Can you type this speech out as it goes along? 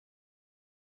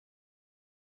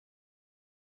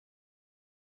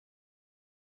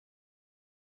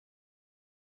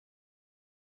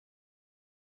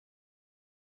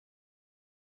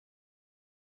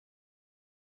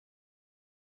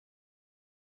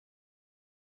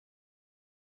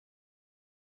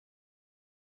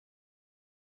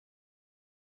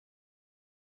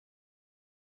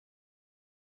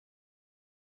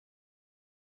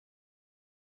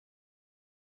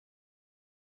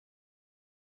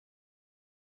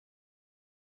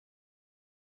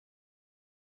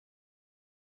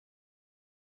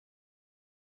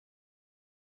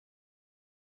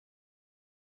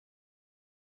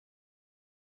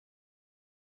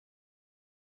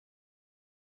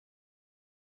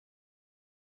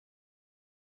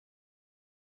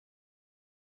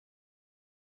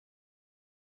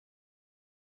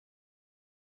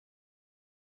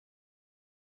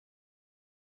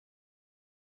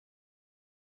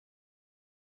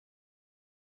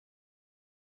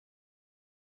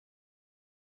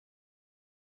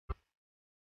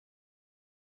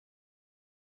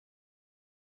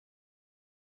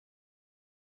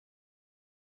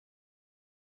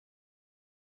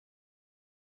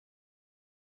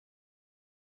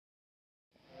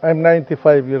I'm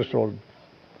 95 years old.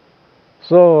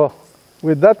 So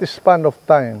with that span of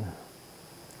time,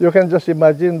 you can just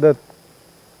imagine that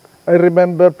I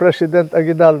remember President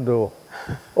Aguinaldo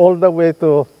all the way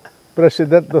to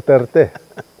President Duterte.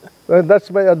 And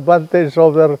that's my advantage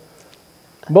over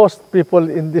most people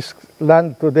in this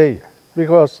land today,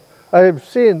 because I have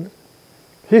seen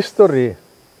history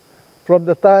from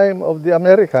the time of the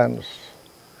Americans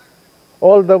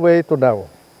all the way to now.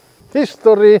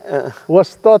 History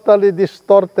was totally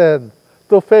distorted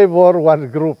to favor one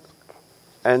group.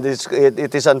 And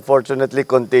it is unfortunately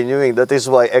continuing. That is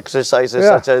why exercises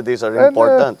such as these are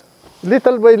important.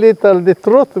 Little by little, the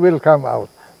truth will come out.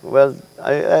 Well,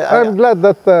 I'm glad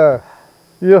that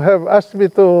you have asked me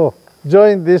to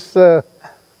join this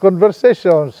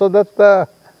conversation so that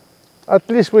at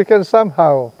least we can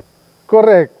somehow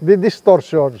correct the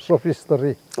distortions of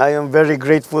history. I am very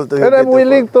grateful to you. And I'm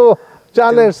willing to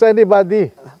challenge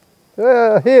anybody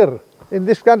here in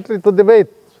this country to debate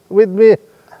with me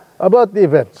about the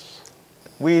events.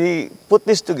 We put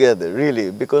this together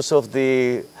really because of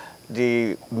the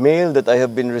mail that I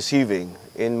have been receiving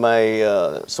in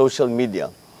my social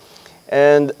media.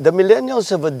 And the millennials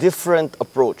have a different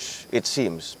approach, it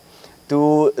seems,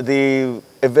 to the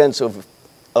events of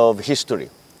history,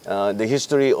 the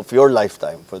history of your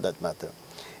lifetime for that matter.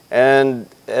 And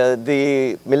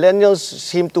the millennials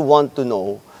seem to want to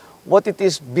know what it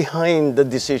is behind the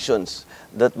decisions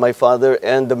that my father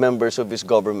and the members of his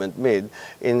government made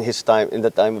in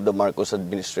the time of the Marcos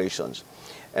administrations.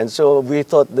 And so we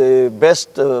thought the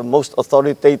best, most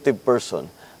authoritative person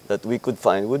that we could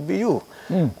find would be you,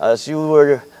 as you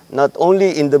were not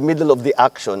only in the middle of the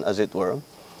action, as it were,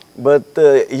 but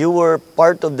you were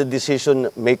part of the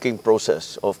decision-making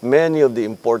process of many of the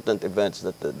important events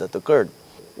that occurred.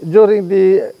 During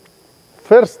the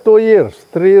first 2 years,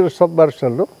 3 years of martial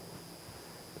law,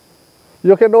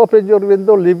 you can open your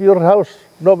window, leave your house,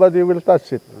 nobody will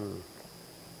touch it.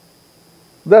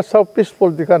 That's how peaceful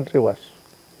the country was.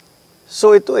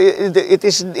 So it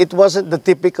wasn't the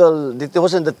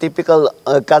typical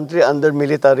country under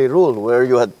military rule where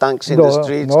you had tanks in the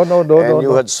streets and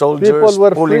you had soldiers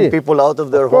pulling people out of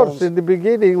their homes. Of course, in the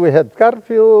beginning we had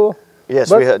curfew. Yes,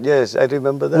 we had. Yes, I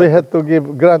remember that. We had to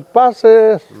give grant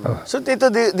passes. So, Tito,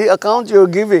 the account you're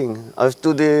giving as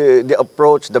to the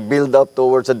approach, the build-up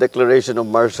towards the declaration of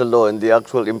martial law and the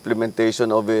actual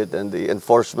implementation of it and the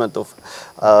enforcement of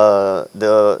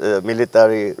the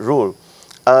military rule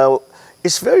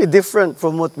is very different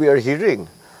from what we are hearing.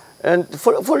 And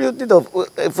for you, Tito,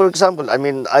 for example, I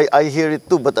mean, I hear it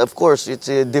too, but of course, it's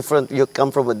a different. You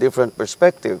come from a different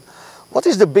perspective. What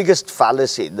is the biggest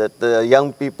fallacy that the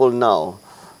young people now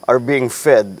are being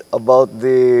fed about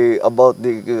the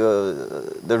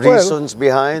reasons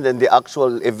behind and the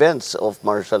actual events of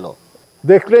martial law?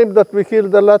 They claim that we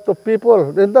killed a lot of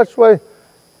people, and that's why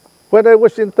when I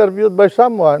was interviewed by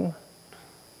someone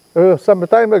some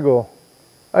time ago,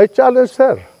 I challenged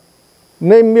her.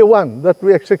 Name me one that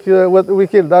we executed, what we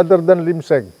killed other than Lim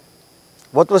Seng.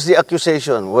 What was the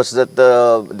accusation? Was that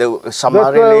the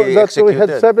summarily executed? That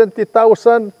we had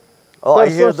 70,000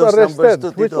 persons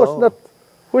arrested,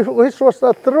 which was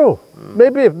not true.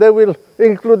 Maybe if they will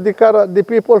include the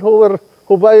people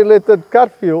who violated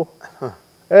curfew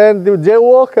and the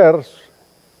jaywalkers,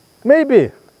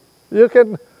 maybe you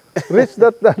can reach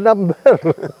that number.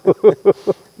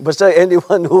 But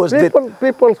anyone who was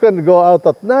people can go out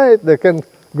at night. They can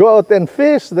go out and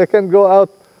fish. They can go out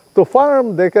to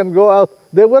farm, they can go out.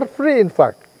 They were free, in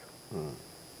fact.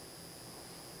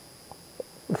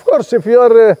 Of course, if you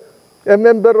are a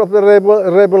member of the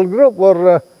rebel group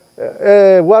or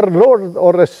a warlord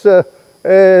or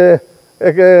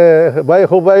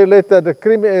who violated the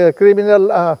criminal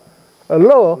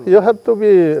law, you have to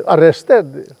be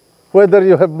arrested, whether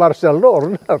you have martial law or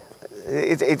not.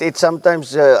 It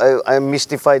sometimes, I'm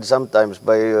mystified sometimes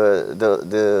by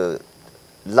the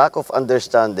lack of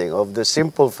understanding of the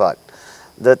simple fact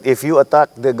that if you attack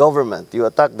the government, you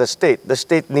attack the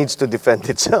state needs to defend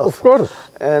itself. Of course.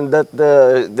 And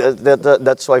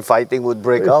that's why fighting would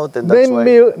break out. And that's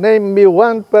name me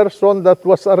one person that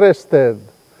was arrested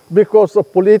because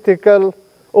of political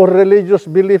or religious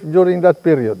belief during that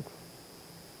period.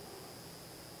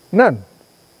 None.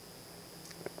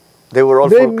 They were all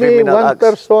for criminal acts. Name me one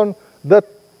person that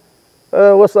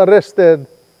was arrested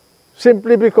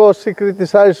simply because he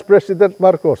criticized President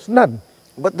Marcos. None.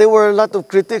 But there were a lot of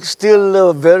critics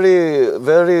still very,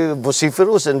 very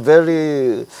vociferous and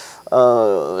very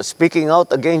speaking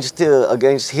out against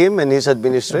him and his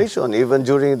administration, even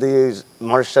during the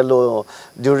martial law,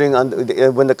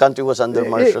 when the country was under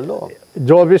martial law.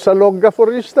 Jovi Salonga,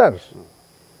 for instance.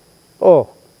 Oh,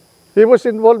 He was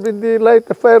involved in the Light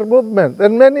the Fire movement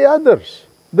and many others.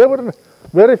 There were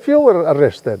very few were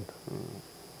arrested.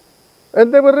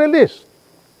 And they were released.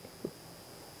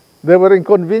 They were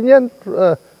inconvenienced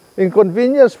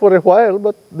for a while,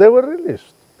 but they were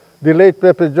released. The late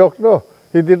Pepe Jokno,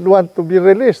 he didn't want to be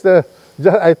released.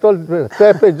 I told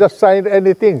Pepe, just sign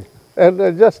anything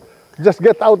and just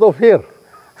get out of here.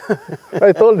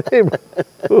 I told him.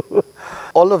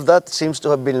 All of that seems to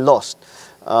have been lost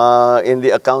in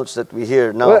the accounts that we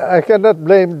hear now. Well, I cannot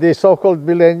blame the so-called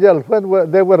millennials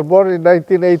when they were born in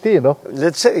 1980, no?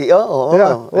 Let's say,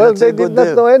 Yeah. Well, they did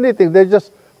not know anything. They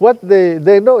just, what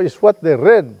they know is what they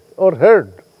read or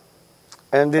heard.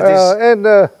 And it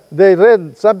is... They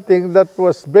read something that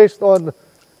was based on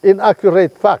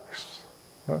inaccurate facts.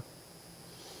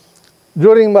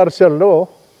 During martial law,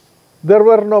 there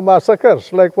were no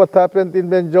massacres like what happened in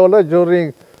Benjola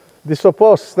during the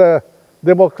supposed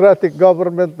democratic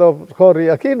government of Cory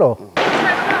Aquino.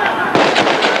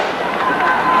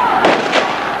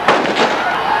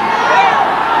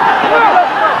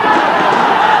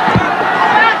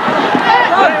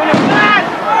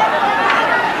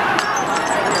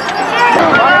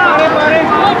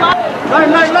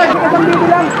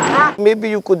 Maybe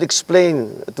you could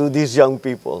explain to these young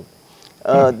people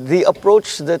the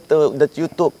approach that you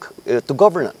took to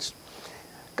governance.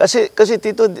 Kasi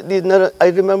Tito, I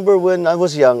remember when I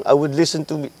was young, I would listen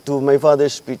to my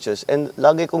father's speeches and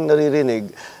lagi kong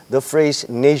naririnig the phrase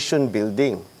nation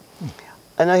building.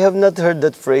 And I have not heard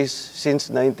that phrase since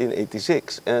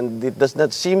 1986. And it does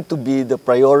not seem to be the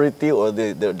priority or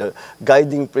the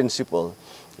guiding principle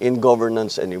in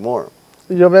governance anymore.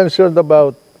 You mentioned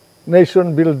about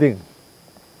nation building,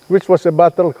 which was a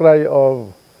battle cry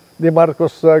of the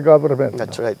Marcos government.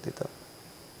 That's right, Tito.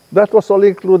 That was all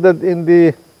included in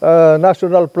the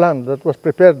national plan that was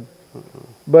prepared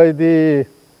by the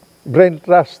brain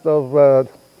trust of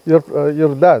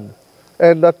your dad.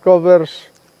 And that covers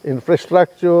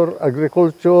infrastructure,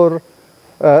 agriculture,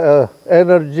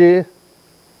 energy,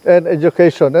 and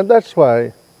education. And that's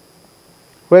why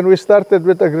when we started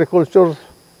with agriculture,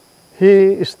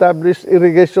 he established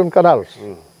irrigation canals,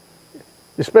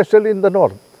 especially in the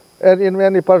north and in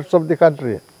many parts of the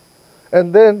country.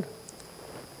 And then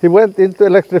he went into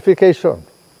electrification.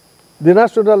 The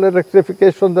national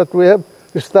electrification that we have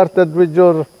started with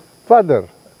your father.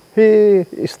 He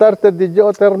started the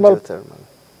geothermal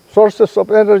sources of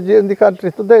energy in the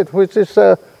country today, which is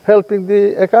helping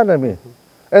the economy.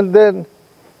 And then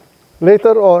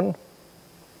later on,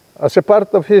 as a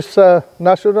part of his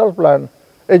national plan,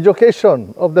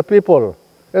 education of the people.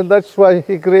 And that's why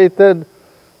he created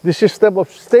the system of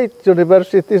state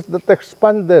universities that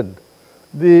expanded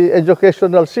the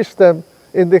educational system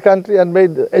in the country and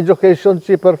made education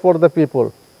cheaper for the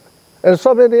people. And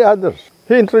so many others.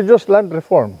 He introduced land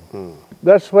reform.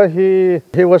 That's why he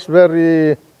was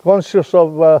very conscious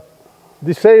of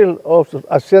the sale of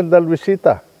Hacienda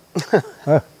Luisita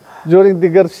during the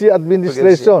Garcia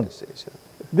administration.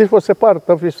 This was a part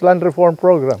of his land reform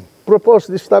program. Proposed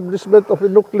the establishment of a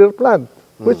nuclear plant,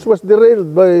 which was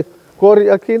derailed by Cory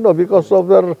Aquino because of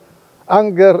their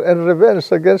anger and revenge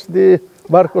against the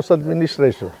Marcos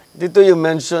administration. Dito you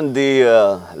mentioned the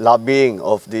lobbying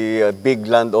of the big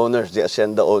landowners, the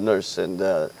hacienda owners, and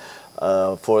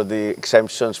for the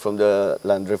exemptions from the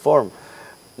land reform.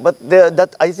 But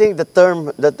I think the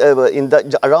term that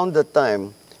around that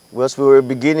time was we were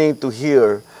beginning to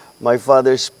hear my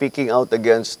father speaking out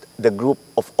against the group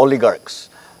of oligarchs.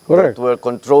 Correct. That were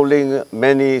controlling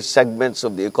many segments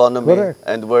of the economy. Correct.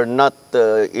 And were not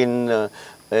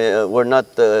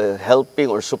helping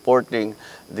or supporting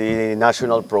the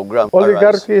national program.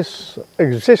 Oligarchies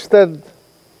existed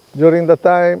during the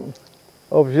time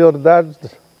of your dad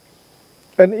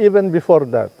and even before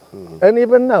that. And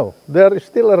even now, they are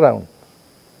still around.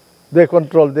 They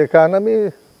control the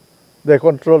economy, they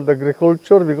control the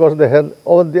agriculture because they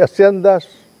own the haciendas,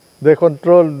 they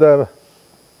control the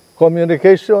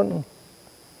communication.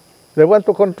 They want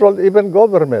to control even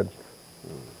government.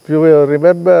 If you will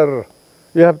remember,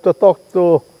 you have to talk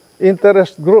to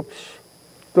interest groups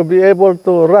to be able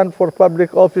to run for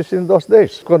public office in those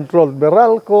days. Controlled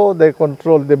Meralco, they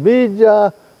controlled the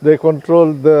media, they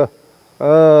controlled the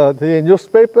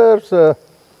newspapers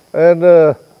and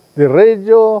the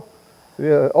radio,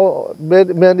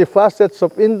 many facets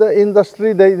of the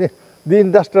industry. The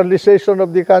industrialization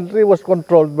of the country was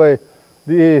controlled by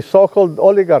the so-called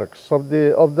oligarchs of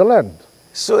the land.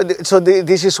 So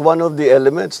this is one of the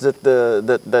elements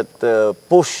that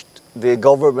pushed the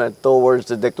government towards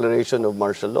the declaration of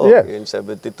martial law in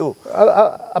 72.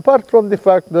 Apart from the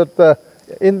fact that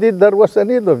indeed there was a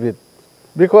need of it,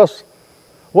 because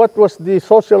what was the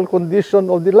social condition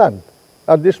of the land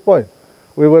at this point.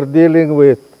 We were dealing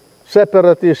with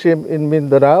separatism in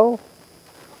Mindanao.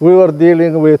 We were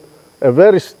dealing with a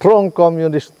very strong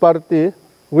communist party.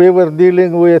 We were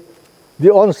dealing with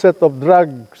the onset of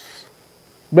drugs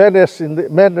menace in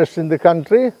the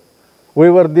country. We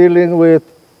were dealing with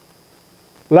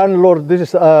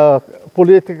landlords,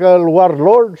 political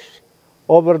warlords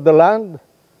over the land,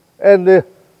 and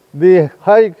the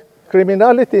high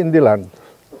criminality in the land.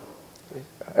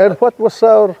 And what was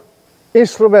our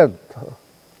instrument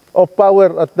of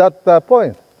power at that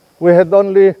point? We had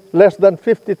only less than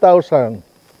 50,000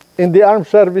 in the armed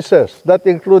services. That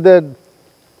included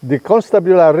the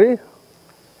constabulary,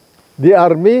 the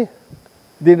army,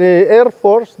 the Air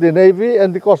Force, the Navy,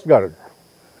 and the Coast Guard.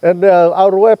 And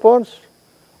our weapons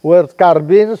were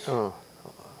carbines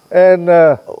and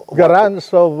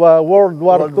Garands of World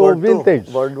War II vintage.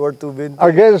 World War II vintage.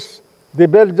 Against the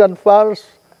Belgian FALS,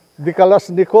 the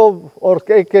Kalashnikov or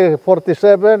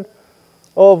AK-47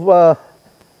 of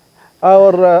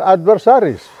our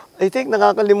adversaries. I think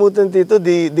nakakalimutan dito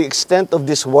the extent of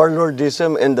this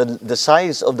warlordism and the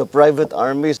size of the private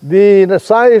armies. The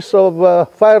size of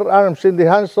firearms in the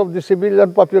hands of the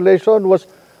civilian population was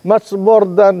much more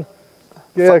than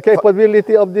the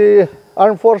capability of the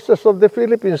armed forces of the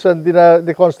Philippines and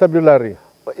the constabulary.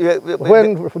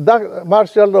 When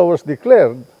martial law was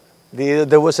declared,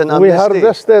 there was an amnesty. We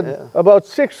harvested about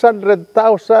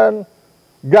 600,000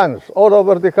 guns all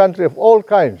over the country of all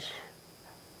kinds.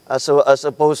 As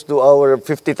opposed to our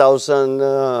 50,000...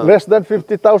 Less than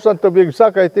 50,000 to be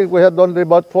exact. I think we had only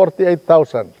about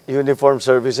 48,000. Uniformed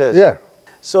services. Yeah.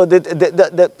 So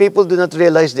that people do not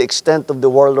realize the extent of the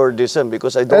warlordism,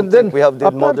 because I don't think we have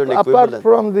the modern equivalent.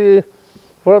 Apart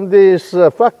from these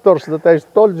factors that I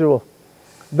told you,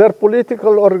 their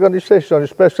political organization,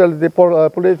 especially the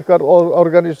political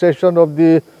organization of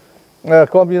the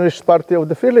Communist Party of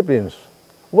the Philippines,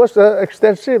 was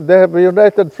extensive. They have a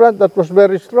united front that was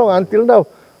very strong. Until now,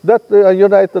 that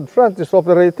united front is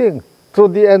operating through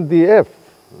the NDF.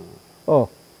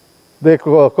 They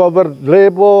covered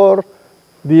labor,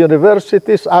 the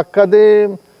universities,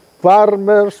 academe,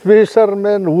 farmers,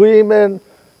 fishermen, women,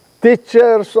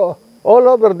 teachers, all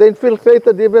over. They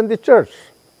infiltrated even the church.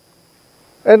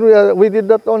 And we did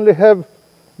not only have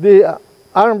the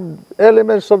armed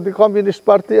elements of the Communist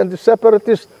Party and the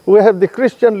separatists, we have the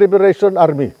Christian Liberation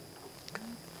Army.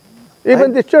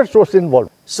 Even the church was involved.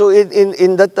 So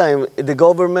in that time, the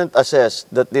government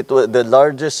assessed that the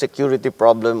largest security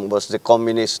problem was the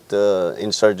communist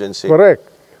insurgency. Correct.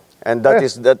 And that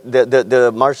is that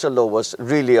the martial law was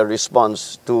really a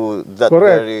response to that.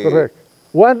 Correct.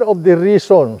 One of the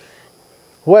reasons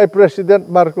why President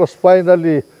Marcos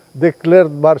finally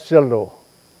declared martial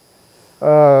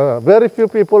law, very few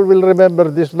people will remember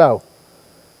this now,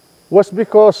 was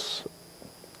because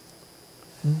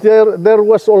there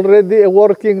was already a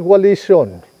working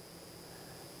coalition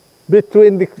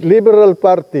between the Liberal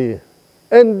Party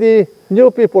and the New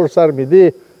People's Army,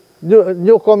 the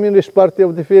New Communist Party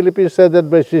of the Philippines, headed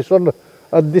by Sison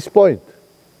at this point.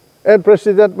 And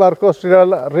President Marcos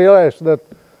realized that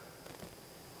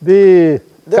the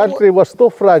country was too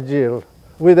fragile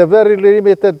with a very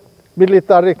limited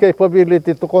military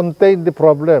capability to contain the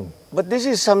problem. But this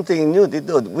is something new.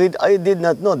 I did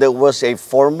not know there was a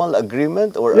formal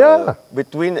agreement or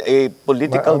between a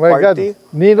political party.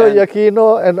 God. Ninoy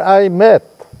Aquino and I met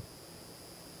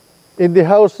in the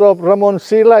house of Ramon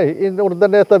Silay in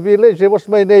Urdaneta village. He was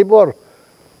my neighbor.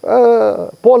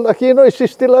 Paul Aquino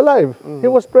is still alive. He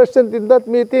was present in that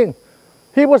meeting.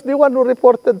 He was the one who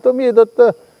reported to me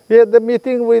that he had a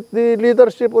meeting with the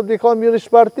leadership of the Communist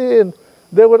Party and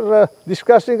they were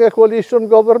discussing a coalition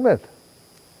government.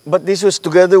 But this was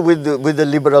together with the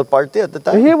Liberal Party at the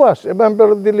time? He was a member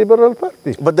of the Liberal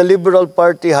Party. But the Liberal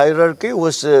Party hierarchy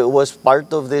was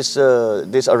part of this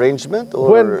arrangement?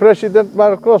 Or? When President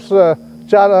Marcos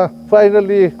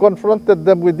finally confronted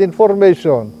them with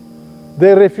information,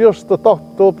 they refused to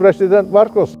talk to President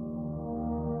Marcos.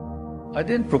 I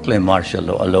didn't proclaim martial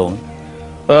law alone.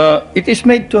 It is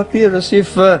made to appear as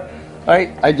if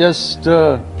I just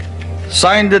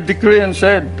signed the decree and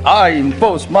said, I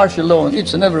impose martial law on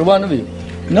each and every one of you.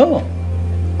 No.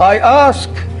 I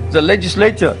asked the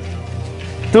legislature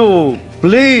to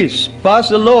please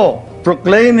pass a law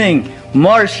proclaiming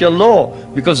martial law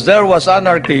because there was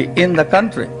anarchy in the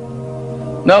country.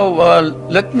 Now,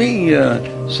 let me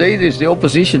say this. The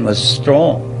opposition was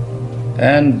strong.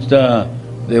 And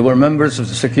they were members of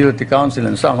the Security Council,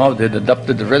 and somehow they had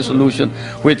adopted a resolution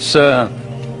which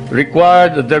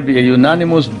required that there be a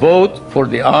unanimous vote for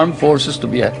the armed forces to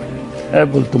be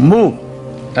able to move.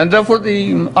 And therefore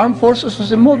the armed forces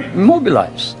was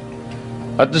immobilized.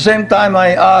 At the same time,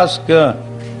 I asked the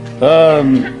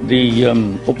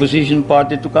opposition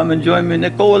party to come and join me in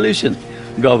a coalition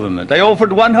government. I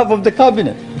offered one half of the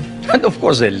cabinet. And of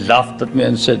course they laughed at me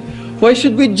and said, why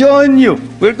should we join you?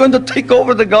 We're going to take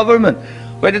over the government.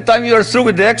 By the time you are through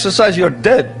with the exercise, you're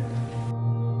dead.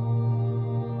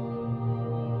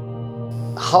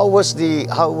 How was the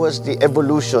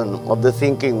evolution of the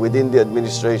thinking within the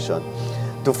administration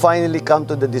to finally come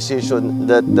to the decision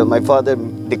that my father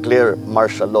declare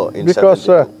martial law in Because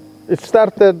 72? it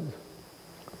started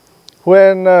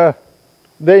when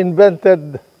they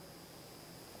invented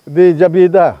the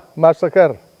Jabida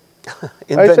massacre.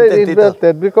 I say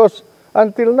invented because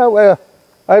until now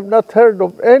I've not heard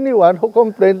of anyone who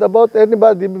complained about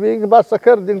anybody being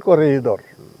massacred in Corregidor.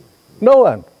 No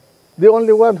one. The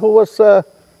only one who was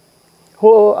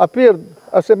who appeared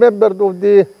as a member of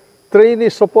the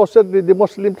trainees, supposedly the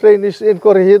Muslim trainees in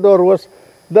Corregidor, was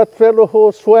that fellow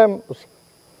who swam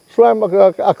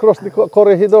across the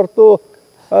Corregidor to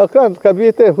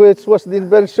Cavite, which was the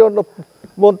invention of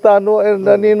Montano and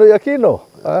Ninoy Aquino.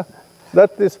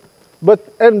 That is,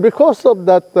 and because of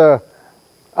that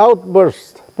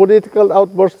outburst, political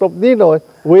outburst of Ninoy,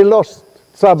 we lost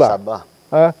Sabah.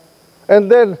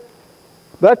 And then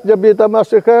that Jabita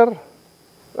massacre,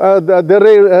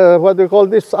 what do you call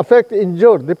this,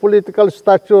 injured the political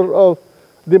stature of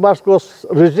the Marcos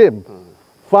regime,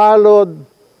 followed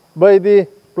by the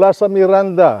Plaza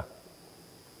Miranda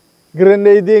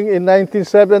grenading in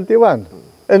 1971.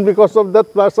 And because of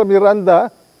that Plaza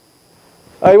Miranda,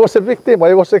 I was a victim.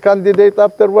 I was a candidate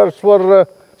afterwards for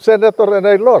senator, and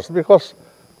I lost because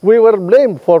we were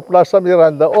blamed for Plaza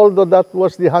Miranda, although that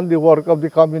was the handiwork of the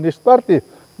Communist Party.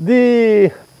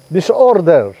 The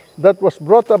disorder that was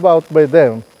brought about by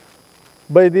them,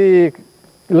 by the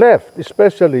left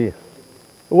especially,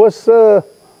 was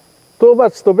too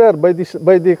much to bear by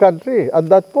the country at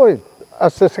that point.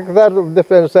 As a Secretary of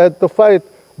Defense, I had to fight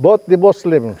both the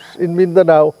Muslims in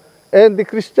Mindanao and the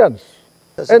Christians.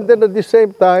 And then at the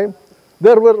same time,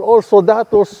 there were also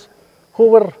Datos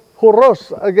who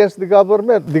rose against the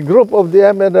government. The group of the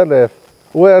MNLF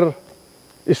were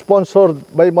sponsored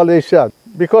by Malaysia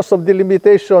because of the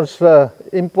limitations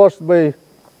imposed by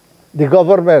the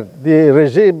government, the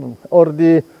regime, or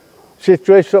the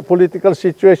political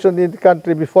situation in the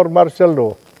country before martial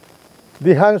law.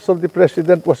 The hands of the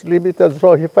president was limited,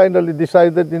 so he finally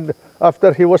decided,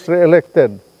 after he was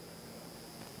re-elected,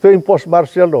 to impose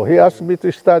martial law. He asked me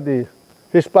to study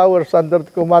his powers under the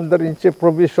Commander-in-Chief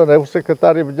provision. I was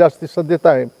Secretary of Justice at the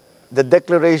time. The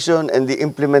declaration and the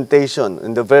implementation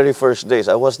in the very first days.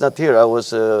 I was not here. I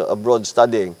was abroad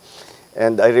studying.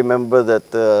 And I remember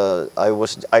that I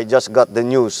just got the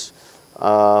news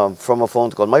from a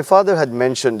phone call. My father had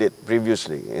mentioned it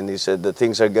previously, and he said that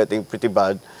things are getting pretty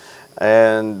bad.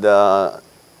 And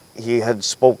he had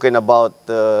spoken about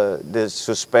the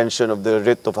suspension of the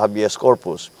writ of habeas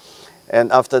corpus. And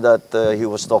after that, he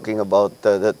was talking about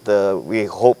that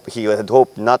he had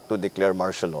hoped not to declare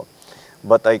martial law.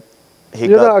 But I got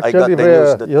the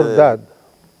news that your dad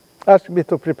asked me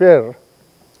to prepare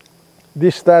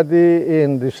this study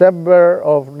in December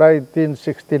of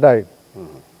 1969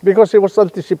 because he was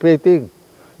anticipating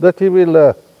that he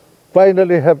will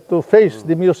finally have to face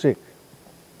the music.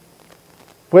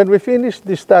 When we finished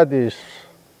the studies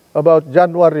about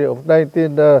January of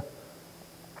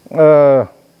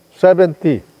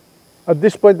 1970, at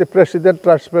this point the President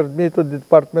transferred me to the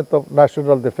Department of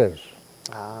National Defense.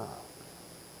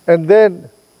 And then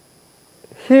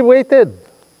he waited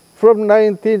from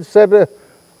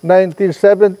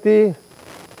 1970,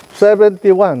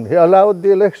 71. He allowed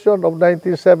the election of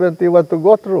 1971 to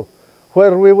go through,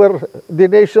 where the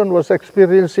nation was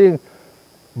experiencing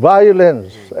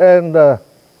violence and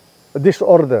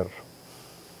disorder.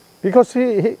 Because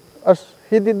he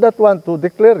did not want to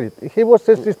declare it. He was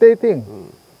hesitating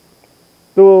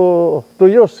to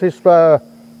use his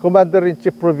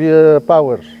Commander-in-Chief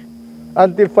powers.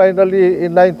 Until finally,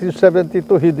 in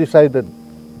 1972, he decided.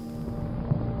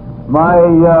 My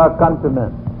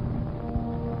countrymen,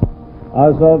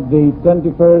 as of the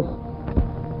 21st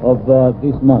of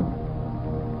this month,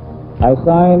 I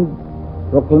signed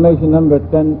Proclamation number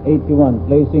 1081,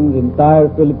 placing the entire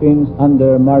Philippines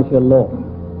under martial law.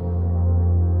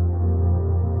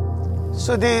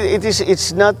 So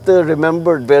it's not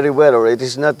remembered very well, or it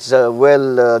is not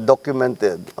well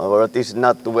documented, or it is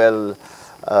not well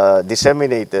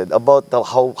disseminated about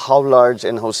how large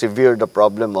and how severe the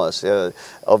problem was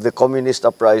of the communist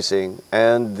uprising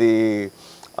and the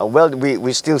well,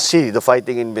 we still see the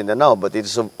fighting in Mindanao, but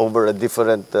it's over a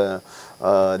different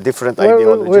different Well,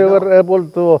 ideology we now. were able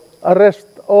to arrest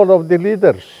all of the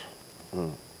leaders,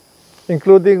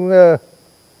 including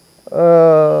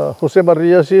Jose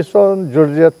Maria Sison,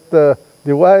 Georgette,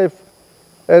 the wife,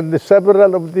 and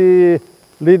several of the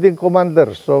leading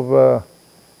commanders of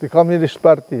the Communist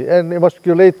Party, and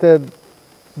emasculated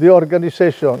the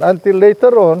organization until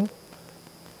later on,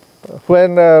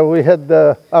 when we had,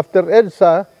 after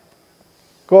EDSA,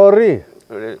 Cory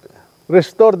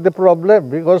restored the problem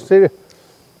because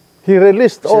he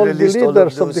released all the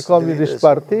leaders of the Communist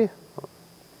Party,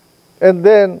 and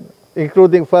then,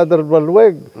 including Father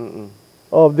Balweg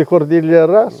of the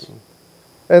Cordilleras,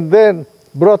 and then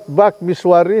brought back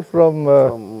Miswari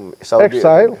from Saudi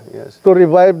exile Arabia, yes. to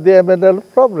revive the MNL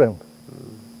problem.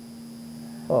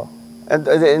 Oh.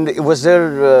 And was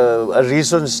there a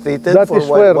reason stated That for is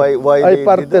where why I they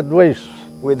parted did that? ways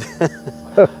With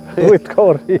with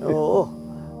Cory. Oh.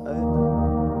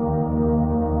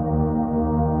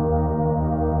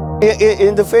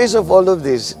 In the face of all of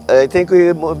this, I think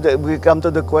we come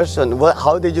to the question: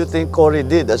 how did you think Cory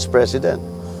did as president?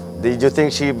 Did you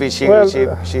think she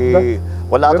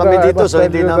wala kami I dito, must so tell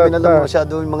hindi you namin that, alam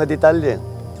masyado yung mga detalye.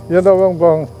 You know,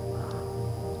 Bongbong,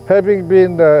 having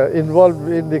been involved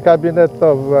in the cabinet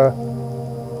of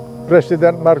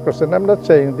President Marcos, and I'm not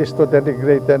saying this to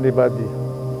denigrate anybody,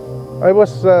 I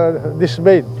was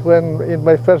dismayed when in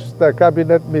my first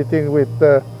cabinet meeting with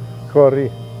Cory,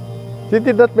 he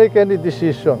did not make any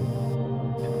decision.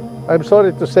 I'm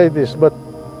sorry to say this, but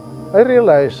I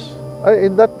realized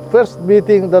in that first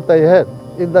meeting that I had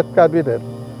in that cabinet,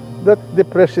 that the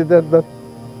president that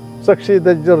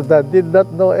succeeded Jordan did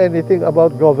not know anything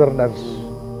about governance.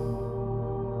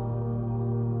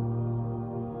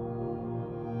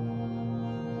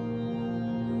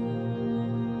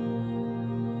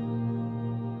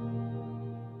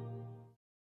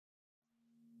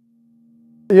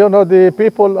 You know, the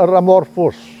people are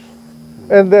amorphous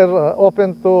and they're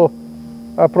open to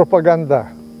propaganda.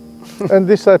 And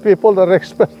these people are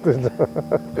expected.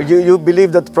 You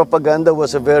believe that propaganda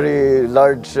was a very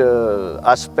large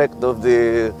aspect of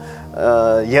the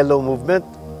yellow movement?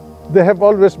 They have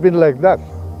always been like that.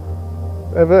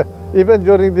 Even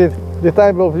during the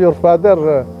time of your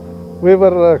father, we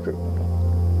were.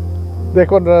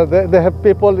 They have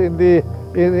people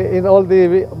in all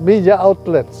the media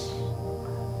outlets.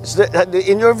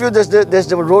 In your view, has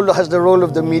the role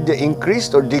of the media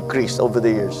increased or decreased over the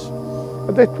years?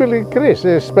 It will increase,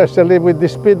 especially with the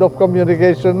speed of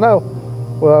communication now.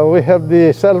 Well, we have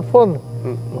the cell phone,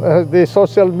 the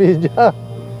social media.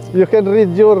 You can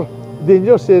read the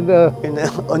news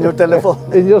on your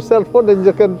telephone. In your cell phone, and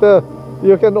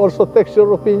you can also text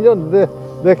your opinion.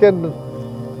 They can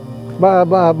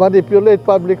manipulate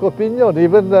public opinion.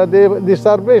 Even the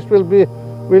surveys will be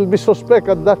suspect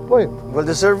at that point. Well,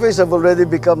 the surveys have already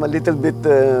become a little bit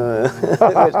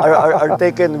are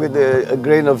taken with a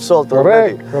grain of salt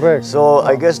already. Correct. So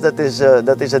I guess that is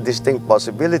a distinct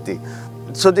possibility.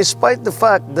 So despite the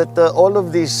fact that all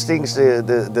of these things,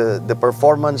 the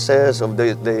performances of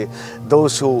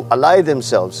those who ally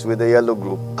themselves with the yellow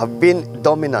group have been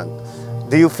dominant,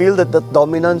 do you feel that that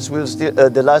dominance will still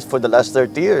for the last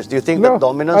 30 years? Do you think that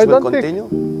dominance will continue?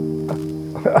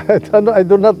 I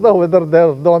do not know whether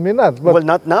they're dominant. But, well,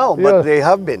 not now, but they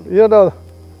have been. You know,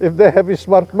 if they have a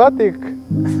Smartmatic.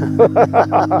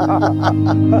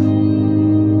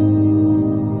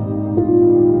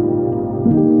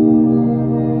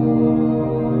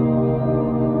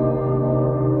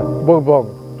 Bongbong,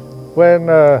 when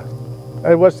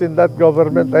I was in that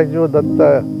government, I knew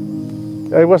that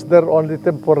I was there only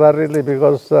temporarily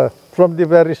because from the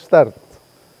very start,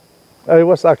 I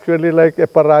was actually like a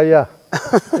pariah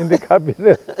in the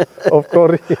cabinet of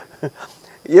Cory.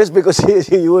 Yes, because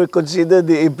you were considered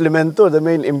the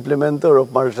main implementer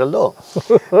of martial law.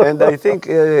 And I think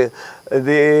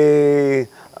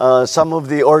some of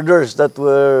the orders that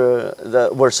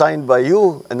were signed by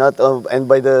you and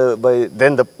by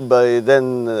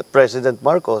then President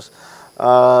Marcos,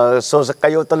 so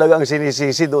kayo talaga ang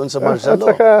sinisisi doon sa martial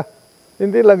law. At saka,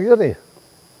 hindi lang yun eh.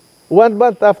 1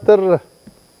 month after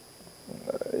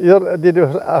your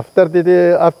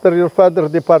father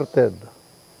departed,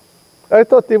 I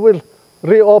thought he will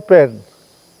reopen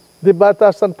the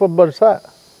Batasan Pambansa.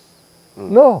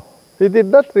 No, he did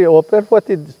not reopen. What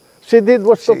she did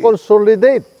was to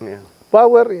consolidate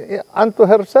power unto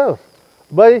herself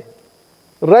by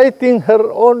writing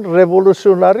her own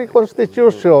revolutionary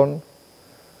constitution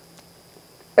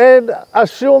and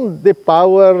assumed the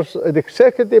powers, the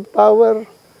executive power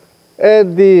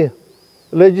and the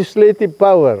legislative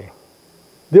power.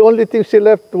 The only thing she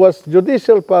left was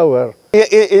judicial power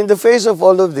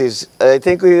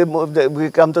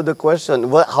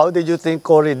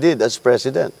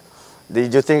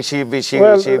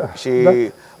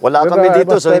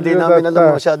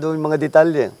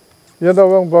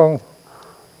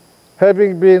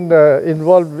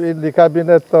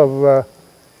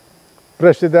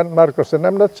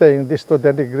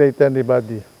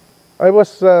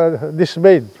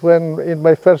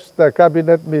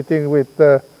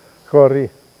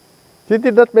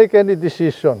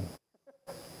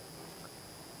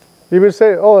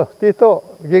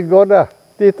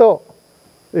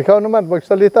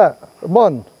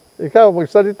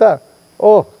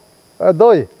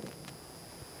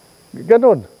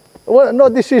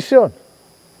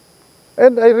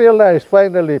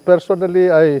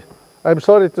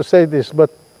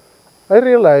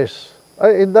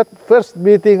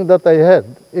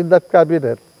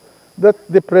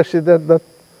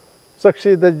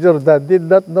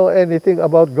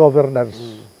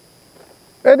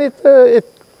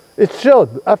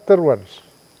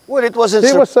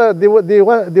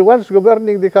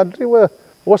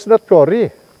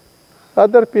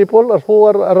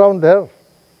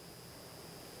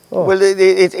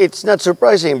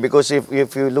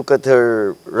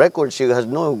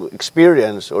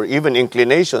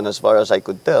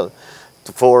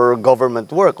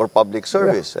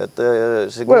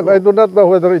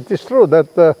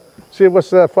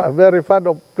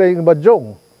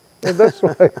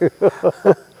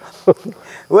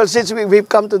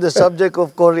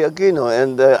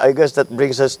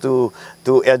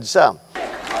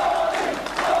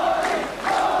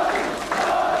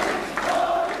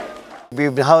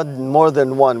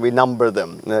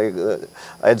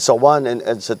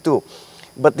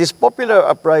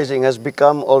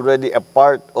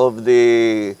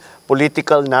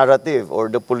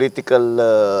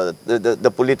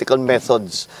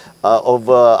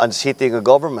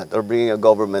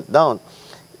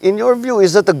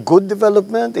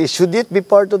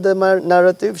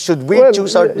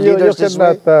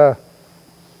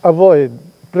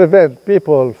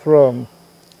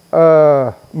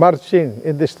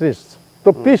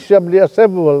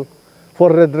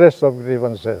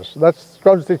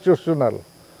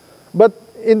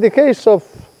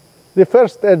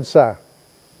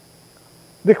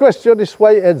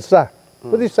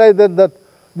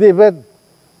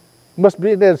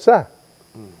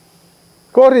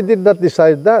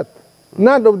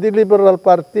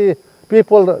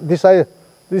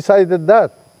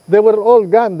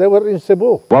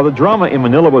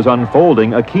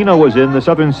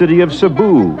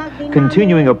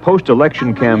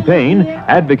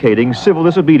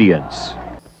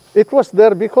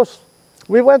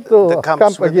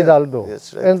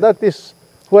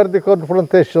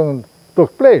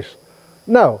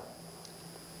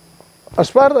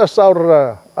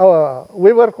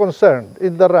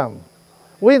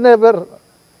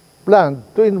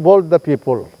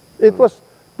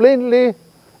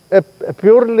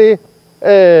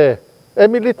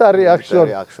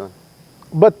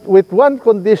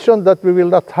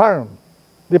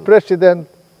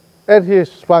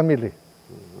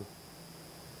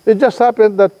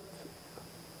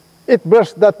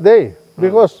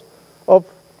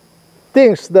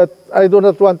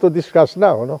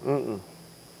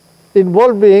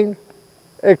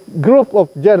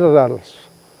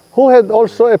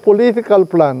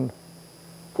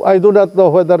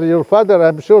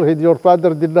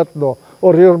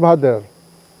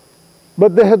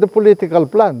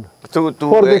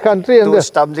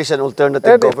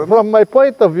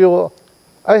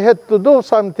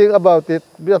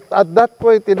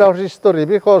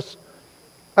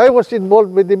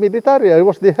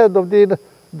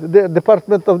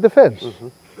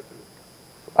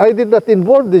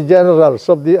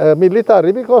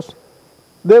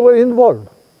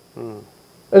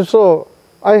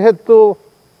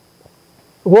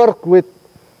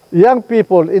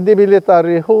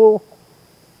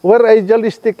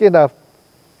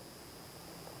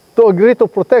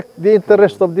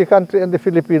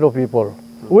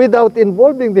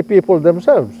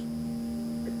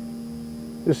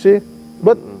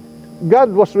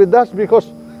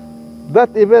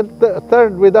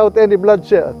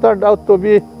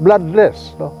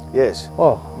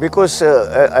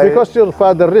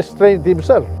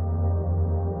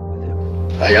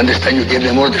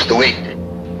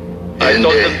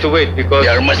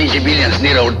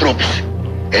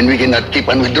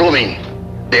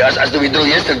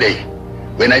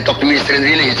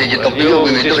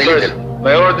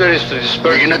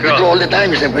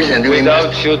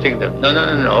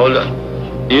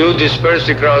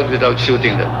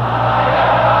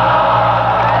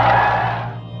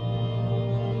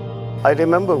I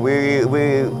remember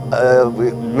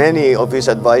many of his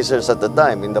advisors at the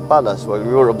time in the palace, while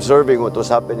we were observing what was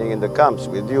happening in the camps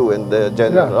with you and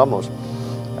General Yeah. Ramos,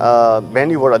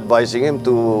 many were advising him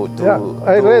to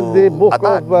I read the book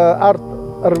attack. of Art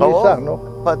Armisa, Oo. no?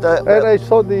 But, And I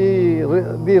saw the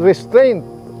restraint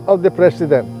of the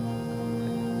president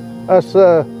as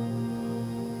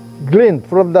gleaned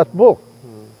from that book.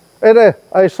 And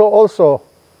I saw also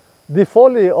the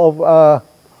folly of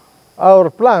our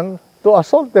plan to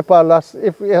assault the palace.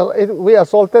 If we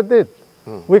assaulted it,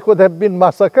 we could have been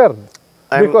massacred.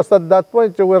 Because at that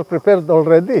point, you were prepared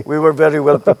already. we were very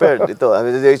well prepared. I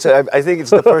mean, I think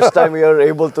it's the first time we are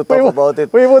able to talk about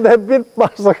it. We would have been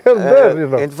massacred there, you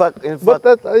know. In fact, But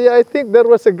I think there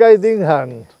was a guiding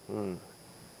hand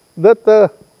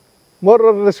that more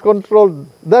or less controlled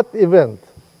that event.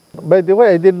 By the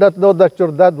way, I did not know that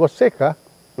your dad was sick, huh?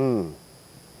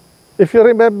 If you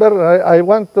remember, I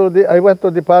went to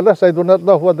the palace. I do not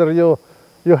know whether you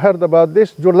heard about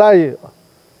this. July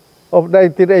of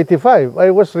 1985,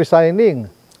 I was resigning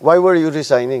why were you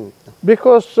resigning?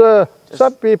 because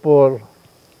some people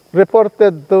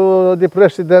reported to the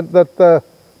president that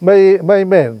my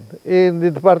men in the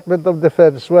Department of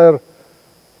Defense were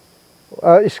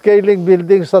scaling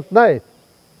buildings at night.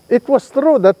 It was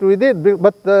true that we did,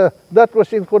 but that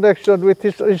was in connection with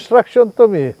his instruction to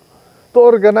me to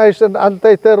organize an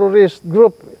anti-terrorist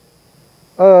group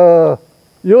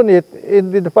unit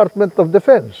in the Department of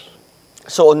Defense.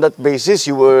 So on that basis,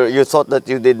 you thought that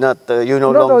you did not, you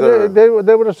no longer... No,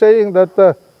 they were saying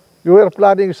that you were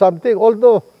planning something.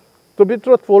 Although, to be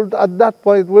truthful, at that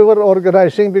point we were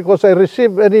organizing because I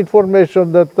received an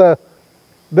information that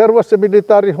there was a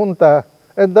military junta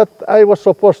and that I was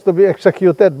supposed to be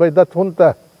executed by that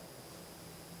junta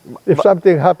if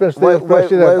something happens to your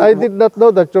president. I did not know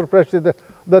that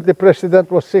the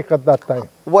president was sick at that time.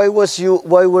 Why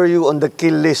were you on the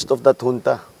kill list of that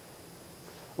junta?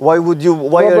 Why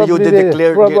are you the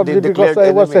declared Probably because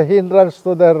I was a hindrance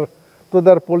to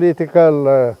their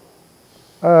political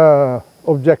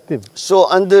objective. So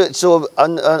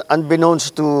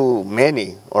unbeknownst to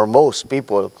many or most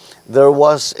people, there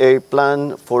was a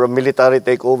plan for a military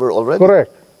takeover already.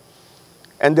 Correct.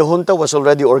 And the junta was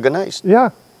already organized. Yeah.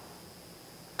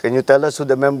 Can you tell us who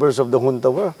the members of the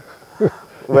junta were?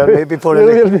 Well, maybe for You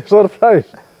will be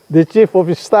surprised. The chief of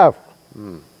his staff,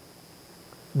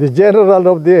 the general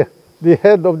of the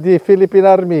head of the Philippine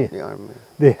Army, the army.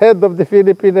 the head of the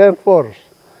Philippine Air Force,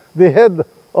 the head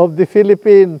of the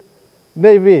Philippine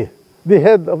Navy, the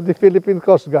head of the Philippine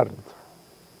Coast Guard.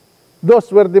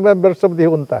 Those were the members of the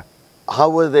junta. How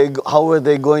were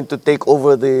they going to take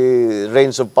over the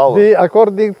reins of power?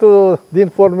 According to the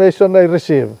information I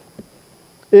received,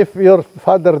 if your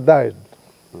father died,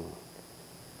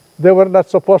 they were not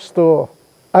supposed to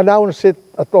announce it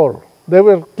at all. They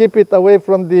will keep it away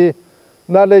from the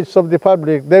knowledge of the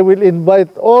public. They will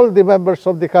invite all the members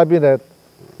of the cabinet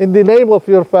in the name of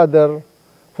your father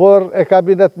for a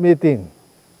cabinet meeting.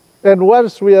 And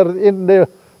once we are in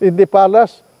the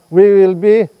palace, we will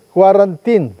be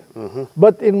quarantined.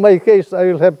 But in my case, I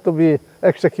will have to be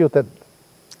executed.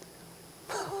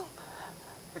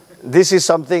 This is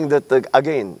something that,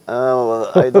 again,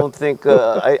 I don't think,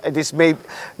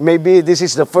 maybe this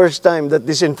is the first time that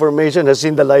this information has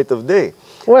seen the light of day.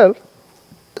 Well,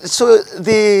 so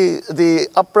the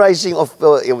uprising of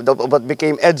what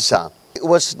became EDSA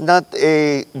was not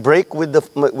a break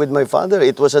with my father.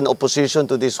 It was an opposition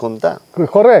to this junta.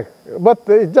 correct. But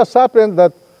it just happened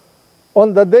that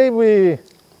on the day we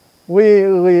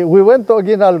went to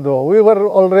Aguinaldo, we were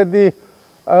already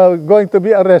going to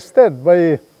be arrested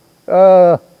by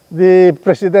the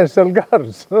presidential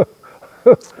guards.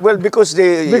 Well, because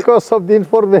of the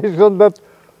information that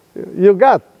you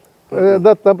got,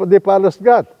 that the palace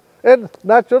got. And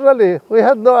naturally, we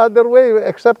had no other way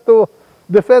except to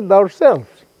defend ourselves.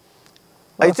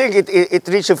 I think it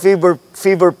reached a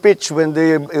fever pitch when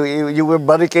you were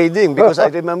barricading, because I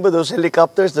remember those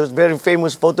helicopters, those very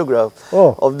famous photograph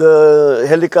of the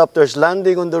helicopters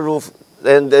landing on the roof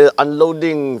and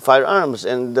unloading firearms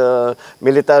and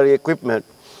military equipment.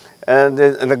 And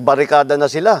nagbarikada na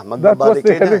sila, That was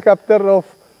the helicopter of...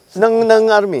 ng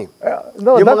army.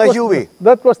 No, yung that mga was, Huey.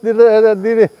 That was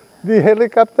the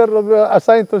helicopter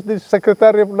assigned to the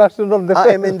Secretary of National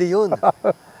Defense. MND yun.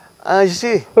 I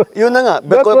see. Yun na nga.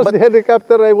 That was the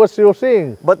helicopter I was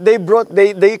using. But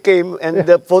they came and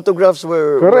the photographs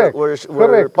were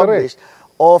published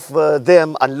of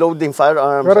them unloading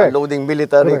firearms, unloading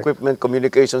military equipment,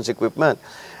 communications equipment.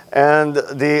 And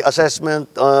the assessment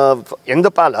in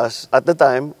the palace at the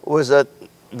time was that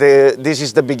this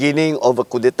is the beginning of a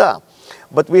coup d'etat.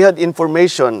 But we had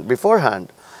information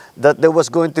beforehand that there was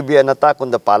going to be an attack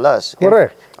on the palace.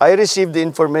 Correct. I received the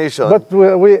information. But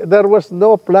there was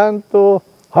no plan to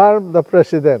harm the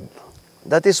president.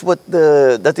 That is what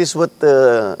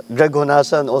Greg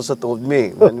Honasan also told me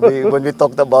when we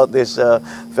talked about this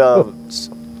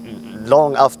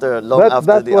long after the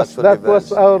actual events. That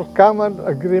was our common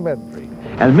agreement.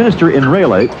 And Minister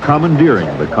Enrile commandeering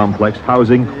the complex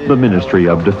housing the Ministry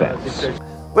of Defense.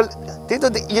 Well, Tito,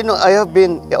 you know, I have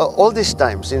been, all this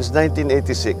time, since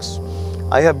 1986,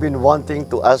 I have been wanting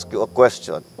to ask you a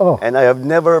question. Oh. And I have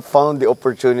never found the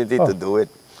opportunity to do it.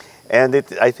 And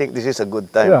I think this is a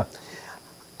good time. Yeah.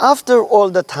 After all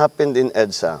that happened in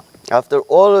EDSA, after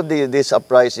all of this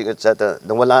uprising, etc.,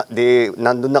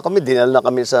 nandun na kami, dinala na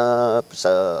kami sa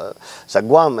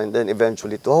Guam and then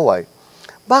eventually to Hawaii.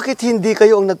 Bakit hindi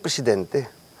kayo ang nagpresidente?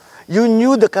 You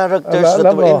knew the characters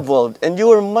that were involved and you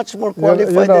were much more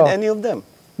qualified than any of them.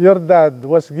 Your dad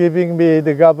was giving me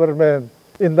the government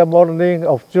in the morning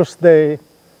of Tuesday,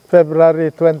 February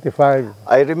 25.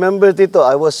 I remember, Tito,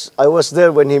 I was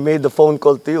there when he made the phone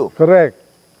call to you. Correct.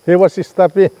 He was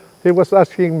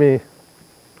asking me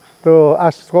to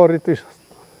ask Cory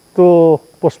to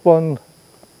postpone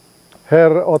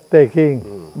her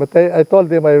oath-taking. But I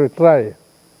told him I would try.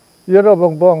 You know,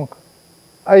 Bongbong,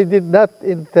 I did not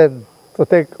intend to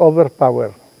take over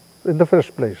power in the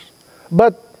first place.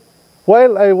 But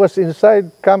while I was inside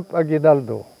Camp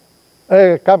Aguinaldo,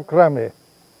 Camp Crame,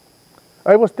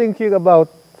 I was thinking about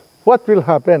what will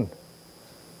happen.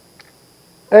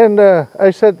 And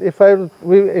I said, if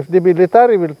the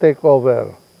military will take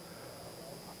over,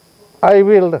 I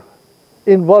will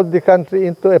involve the country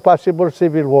into a possible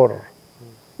civil war.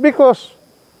 Because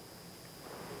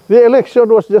the election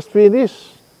was just finished.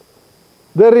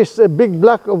 There is a big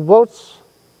block of votes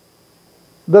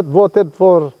that voted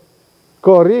for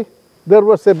Cory. There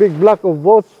was a big block of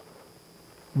votes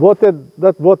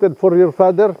that voted for your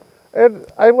father. And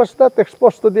I was not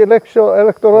exposed to the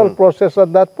electoral process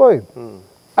at that point.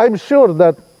 I'm sure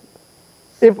that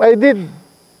if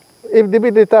the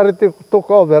military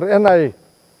took over and I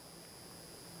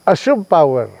assume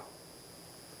power,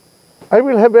 I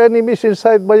will have enemies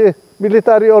inside my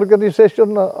military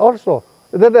organization also.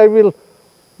 Then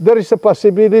there is a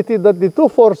possibility that the two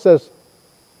forces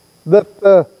that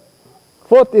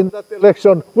fought in that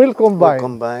election will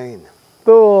combine.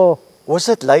 Was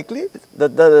it likely?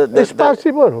 It's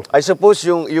possible. I suppose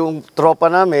yung tropa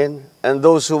namin and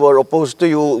those who were opposed to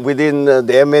you within the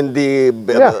MND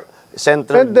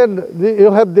center. And then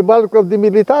you have the bulk of the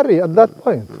military at that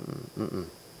point,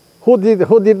 who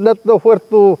did not know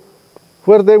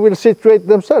where they will situate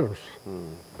themselves.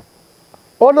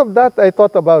 All of that I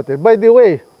thought about it. By the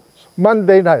way,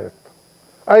 Monday night,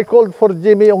 I called for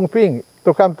Jimmy Ongping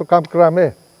to come to Camp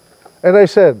Crame, and I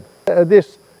said,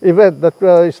 this event that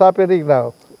is happening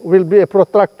now will be a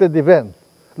protracted event.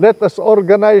 Let us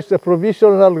organize a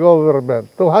provisional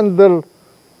government to handle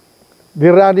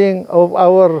the running of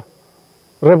our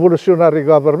revolutionary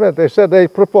government. I said I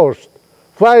proposed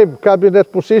 5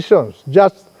 cabinet positions: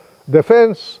 just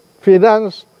defense,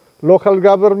 finance, local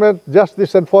government,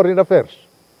 justice, and foreign affairs.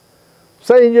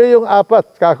 Sa inyo yung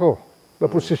 4, kako, na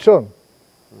posisyon.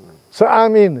 Sa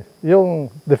amin,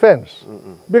 yung defense.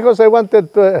 Because I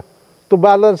wanted to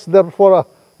balance their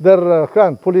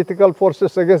political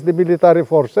forces against the military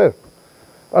forces.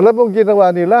 Alam mong ginawa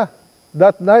nila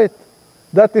that night?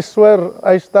 That is where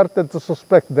I started to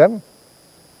suspect them.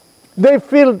 They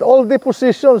filled all the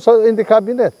positions in the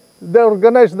cabinet. They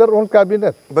organized their own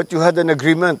cabinet. But you had an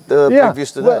agreement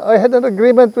previous to that? Well, I had an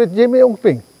agreement with Jimmy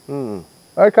Ongping.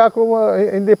 Ay kako,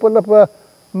 hindi po na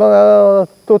mga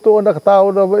totoo na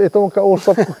tao na itong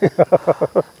kausap ko.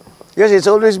 Yes, it's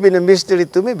always been a mystery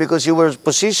to me because you were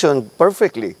positioned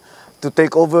perfectly to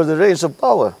take over the reins of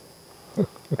power.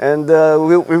 And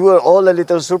we were all a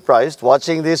little surprised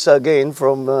watching this again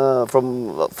from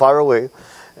far away.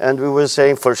 And we were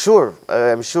saying, for sure,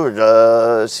 I'm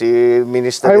sure, si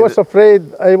Minister... I was afraid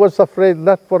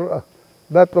not for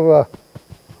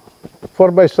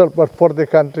myself, but for the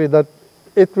country, that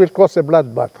it will cause a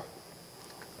bloodbath.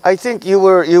 I think you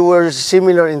were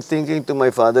similar in thinking to my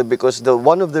father because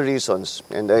one of the reasons,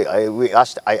 and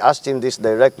I asked him this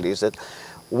directly, is that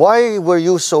why were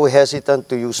you so hesitant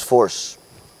to use force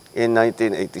in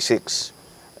 1986?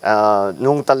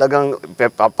 Nung talagang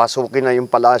papasukin na yung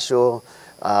palasyo,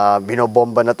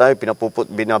 binobomba na tayo,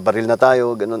 binabaril na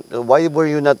tayo, ganun. Why were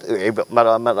you not,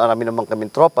 marami naman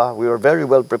kaming tropa, we were very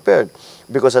well prepared.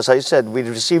 Because as I said, we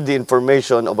received the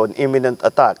information of an imminent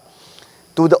attack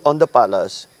on the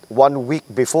palace 1 week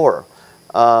before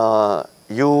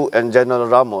you and General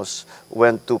Ramos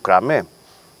went to Crame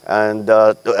and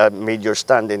made your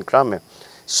stand in Crame.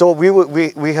 So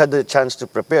we had the chance to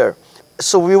prepare.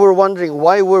 So we were wondering,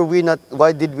 why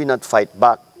did we not fight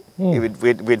back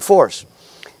with force?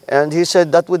 And he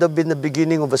said that would have been the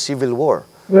beginning of a civil war,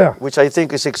 Yeah. which I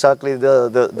think is exactly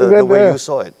the When, way you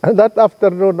saw it. And that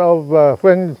afternoon of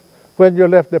when you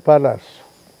left the palace,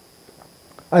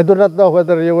 I do not know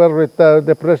whether you were with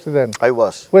the president. I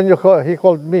was. When he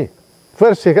called me,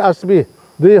 first he asked me,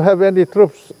 "Do you have any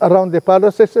troops around the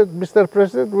palace?" I said, "Mr.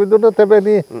 President, we do not have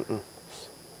any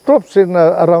troops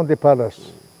around the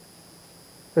palace."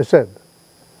 I said,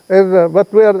 "But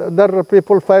there are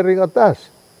people firing at us."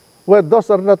 Well, those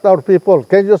are not our people.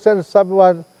 Can you send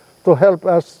someone to help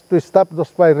us to stop those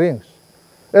firings?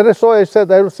 And so I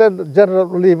said, I will send. General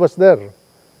Lee was there.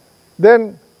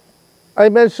 Then I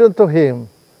mentioned to him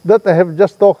that I have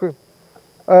just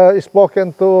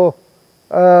spoken to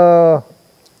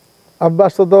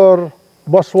Ambassador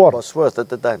Bosworth. Bosworth at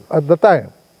the time. At the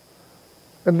time.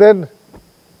 And then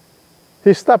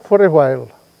he stopped for a while.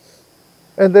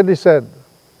 And then he said,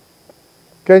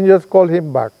 "Can you call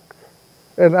him back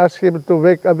and ask him to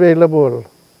make available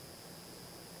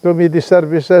to me the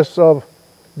services of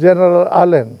General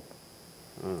Allen,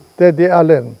 Teddy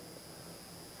Allen,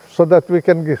 so that we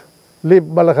can leave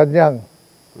Malacanang."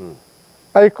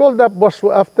 I called up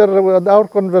Bosworth after our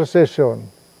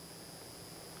conversation.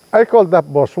 I called up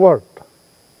Bosworth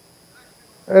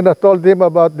and I told him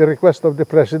about the request of the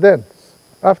president.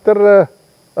 After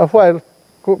a while,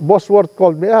 Bosworth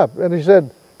called me up and he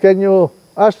said, "Can you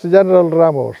ask General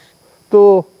Ramos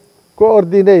to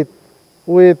coordinate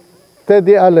with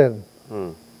Teddy Allen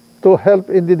to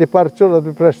help in the departure of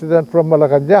the president from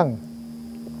Malacanang?"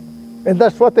 And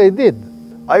that's what I did.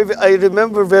 I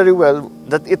remember very well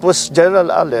that it was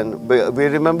General Allen. We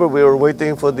remember we were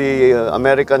waiting for the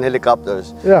American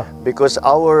helicopters. Yeah. Because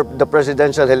the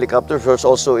presidential helicopters was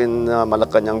also in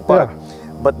Malacanang Park.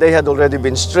 Yeah. But they had already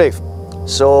been strafed.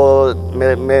 So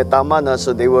may tama na,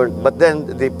 so they were. But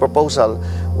then the proposal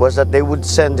was that they would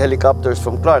send helicopters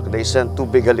from Clark. They sent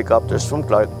 2 big helicopters from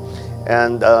Clark.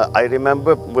 And I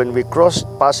remember when we crossed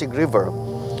Pasig River,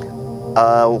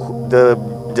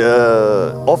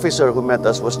 the officer who met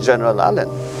us was General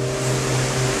Allen.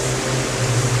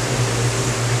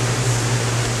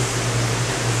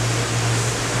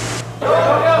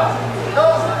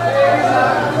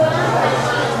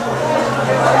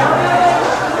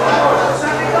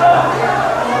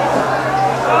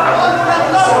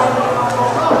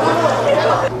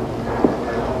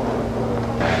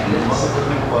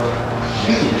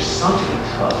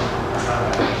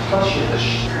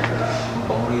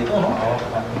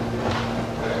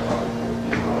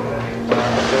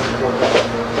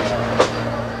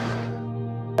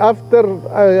 After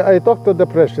I talked to the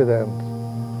president,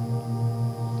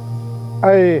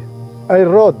 I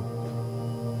rode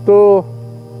to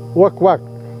Wakwak,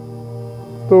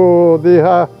 to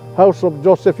the house of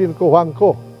Josephine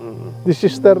Cojuangco, the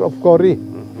sister of Cory,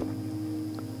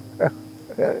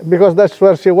 because that's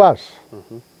where she was.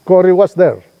 Cory was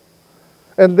there.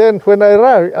 And then when I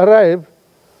arrived,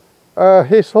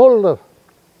 his whole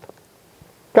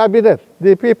cabinet,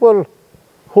 the people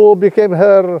who became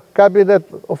her cabinet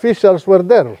officials were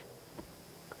there,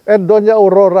 and Doña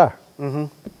Aurora.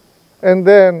 And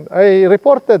then I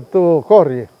reported to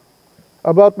Cory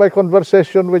about my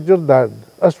conversation with your dad,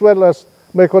 as well as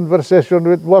my conversation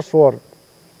with Bosworth,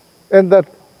 and that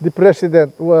the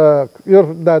president,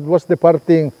 your dad, was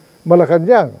departing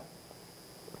Malacanang.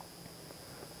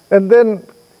 And then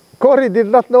Cory did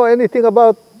not know anything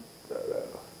about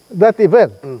that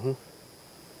event.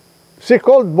 She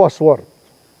called Bosworth.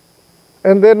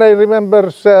 And then I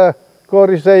remember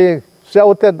Cory saying,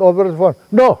 shouted over the phone,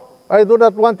 "No, I do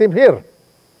not want him here.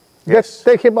 Yes.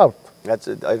 Take him out." That's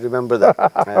it. I remember that.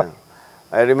 Yeah.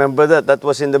 I remember that. That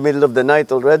was in the middle of the night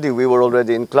already. We were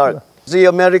already in Clark. The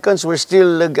Americans were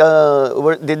still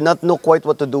did not know quite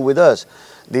what to do with us.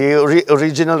 The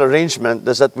original arrangement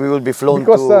is that we will be flown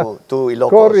to Ilocos.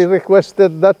 Cory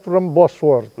requested that from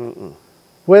Bosworth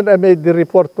when I made the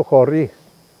report to Cory.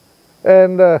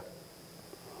 And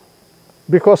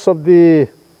because of the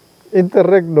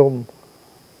interregnum,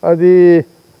 the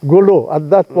gulo at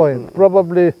that point,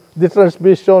 probably the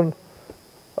transmission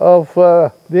of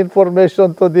the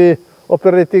information to the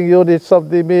operating units of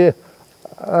the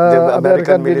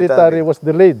American military was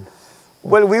delayed.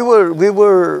 Well, we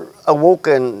were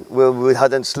awoken. Well, we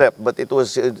hadn't slept, but it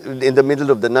was in the middle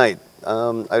of the night.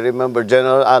 I remember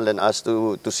General Allen asked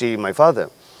to see my father,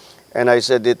 and I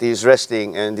said that he's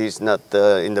resting and he's not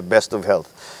in the best of health.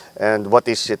 And what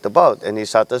is it about? And he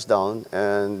sat us down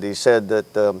and he said that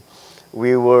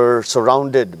we were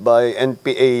surrounded by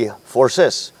NPA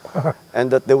forces,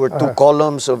 and that there were two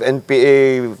columns of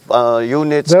NPA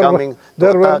units coming to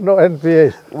There were attack. no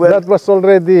NPAs. Well- That was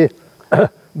already,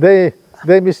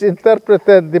 they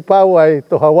misinterpreted the Poway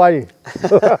to Hawaii.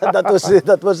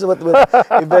 That was what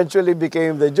eventually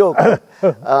became the joke.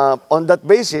 On that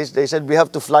basis, they said, we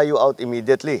have to fly you out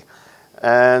immediately.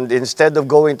 And instead of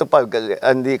going to Poway,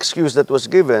 and the excuse that was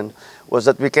given was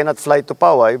that we cannot fly to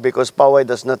Poway because Poway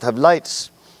does not have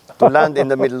lights to land in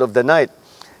the middle of the night.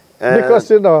 And Because,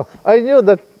 you know, I knew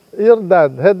that your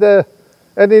dad had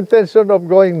an intention of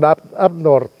going up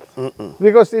north.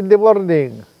 Because in the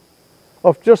morning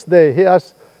of Tuesday, he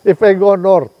asked, if I go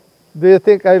north, do you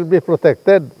think I'll be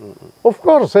protected? Of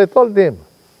course, I told him.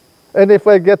 And if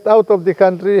I get out of the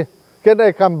country, can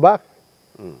I come back?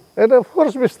 And of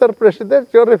course, Mr. President,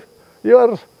 you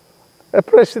are a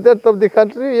president of the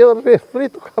country, you are free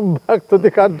to come back to the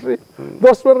country.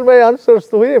 Those were my answers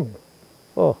to him.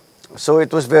 Oh. so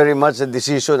it was very much a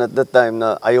decision at that time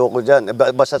na ayoko dyan.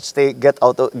 Basta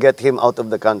get him out of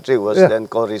the country was Yeah. then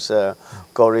Cory's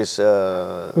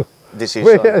decision.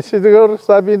 Well, siguro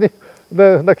sabi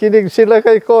nakinig sila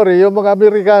kay Cory, yung mga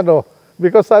Amerikano,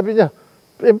 because sabi niya,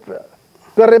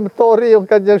 peremptory yung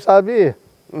kanyang sabi.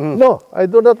 No, I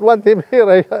do not want him here.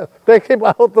 I take him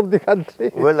out of the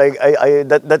country. Well,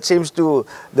 that seems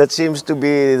to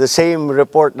be the same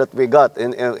report that we got,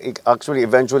 and actually,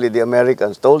 eventually, the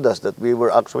Americans told us that we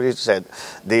were actually said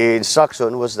the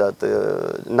instruction was that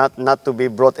not to be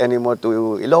brought anymore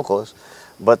to Ilocos,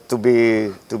 but to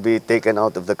be taken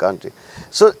out of the country.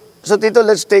 So Tito,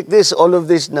 let's take all of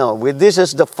this now. With this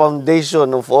as the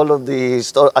foundation of all of the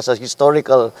as a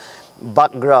historical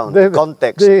background,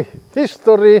 context. The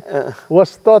history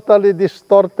was totally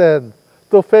distorted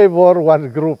to favor one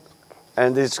group.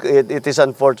 And it is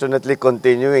unfortunately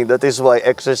continuing. That is why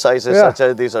exercises Yeah. such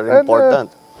as these are And,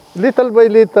 important. Little by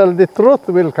little, the truth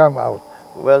will come out.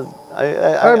 Well,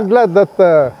 I'm glad that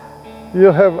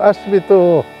you have asked me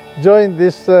to join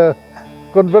this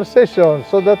conversation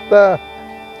so that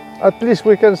at least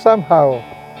we can somehow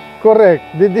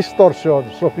correct the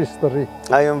distortions of history.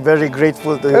 I am very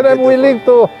grateful to you. And I'm Tito, willing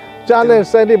to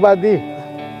challenge anybody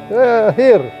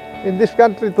here in this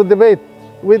country to debate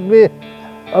with me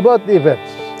about the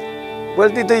events. Well,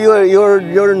 Tito,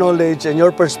 your knowledge and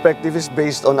your perspective is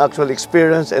based on actual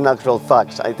experience and actual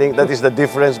facts. I think that is the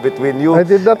difference between you I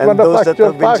did not and those that manufacture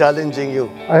have been facts. challenging you.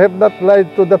 I have not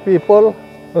lied to the people.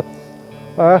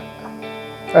 I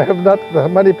have not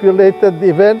manipulated the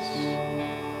events.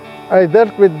 I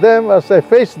dealt with them as I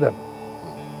faced them.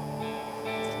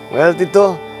 Well,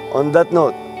 Tito, on that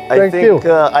note, I Thank think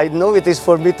you. I know it is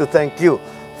for me to thank you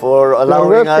for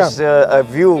allowing us a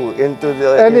view into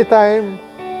the Anytime,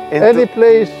 any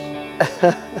place,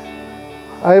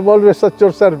 I'm always at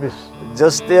your service.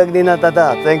 Just tiyag ni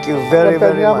natata. Thank you very,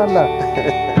 very Kanyaman much.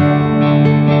 lang.